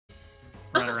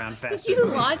run around faster. Did you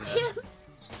launch him?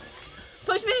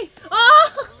 Push me!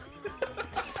 Oh!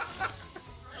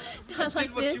 Not like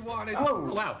did what this. you wanted.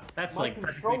 Oh wow, that's My like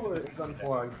perfectly controller is positioned.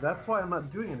 unplugged. That's why I'm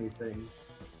not doing anything.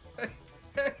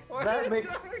 What are That you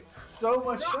makes doing? so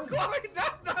much No, sense. Chloe,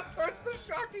 not towards the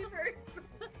shocking thing.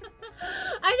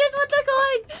 I just want the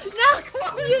coin! No!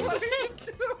 Chloe, You what are you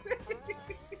did! doing?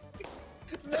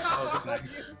 No. Oh, good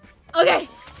Okay.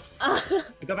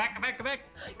 Go back, go back, go back.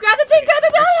 Grab the thing, grab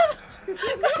the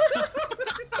diamond!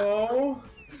 Oh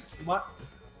my.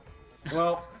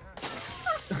 Well.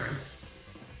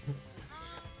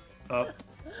 Oh.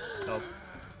 Oh.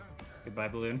 Goodbye,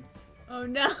 balloon. Oh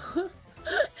no.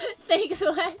 Thanks,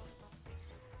 Wes.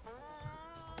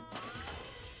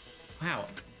 Wow.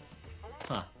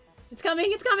 Huh. It's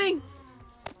coming, it's coming!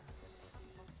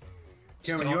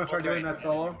 Cameron, you want to start doing that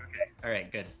solo? Okay.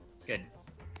 Alright, good. Good.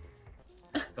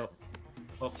 Oh.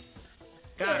 Oh.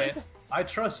 Got it. I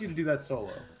trust you to do that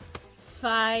solo.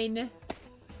 Fine.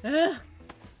 Ugh.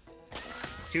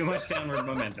 Too much downward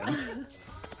momentum.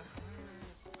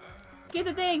 Get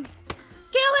the thing!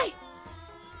 Kill me!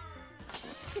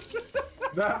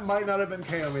 That might not have been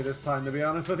Kaomi this time, to be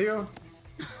honest with you.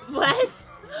 Wes?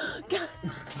 God.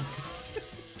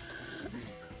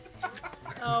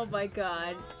 Oh my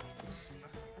god.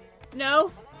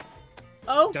 No.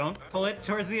 Oh. Don't pull it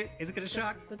towards the... Is it gonna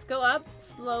shock? Let's go up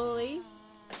slowly.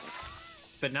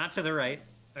 But not to the right.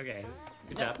 Okay.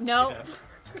 Good job. No.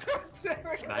 Good job.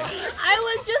 Bye.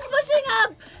 I was just pushing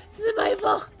up! This is my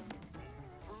fault.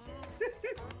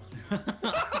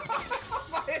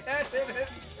 My head hit it.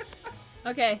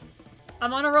 Okay.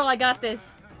 I'm on a roll, I got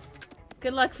this.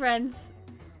 Good luck, friends.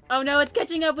 Oh no, it's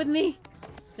catching up with me.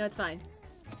 No, it's fine.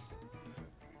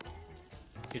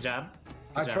 Good job.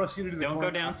 I Good job. trust you to do the Don't go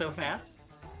corner. down so fast.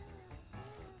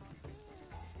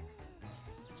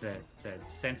 It's a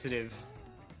sensitive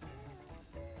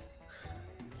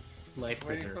life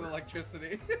Waiting for the preserver.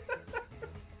 electricity.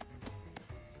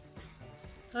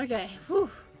 Okay. Whew.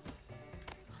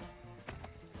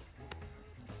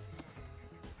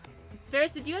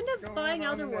 Ferris, did you end up buying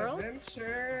Elder Worlds?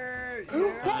 Adventure.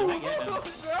 Not yet, no.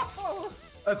 No.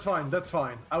 That's fine, that's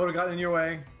fine. I would have gotten in your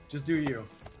way. Just do you.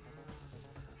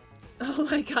 Oh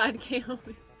my god, Caleb.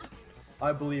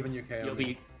 I believe in you, Kaomi. You'll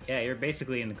be... Yeah, you're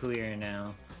basically in the clear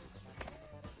now.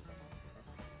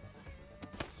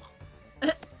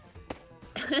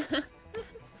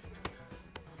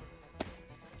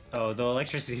 Oh, the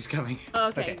electricity's coming.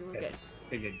 Okay, we're good.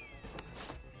 Good, good.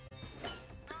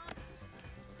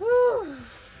 Whew.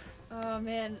 Oh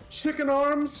man. Chicken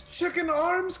arms! Chicken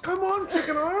arms! Come on,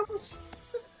 chicken arms!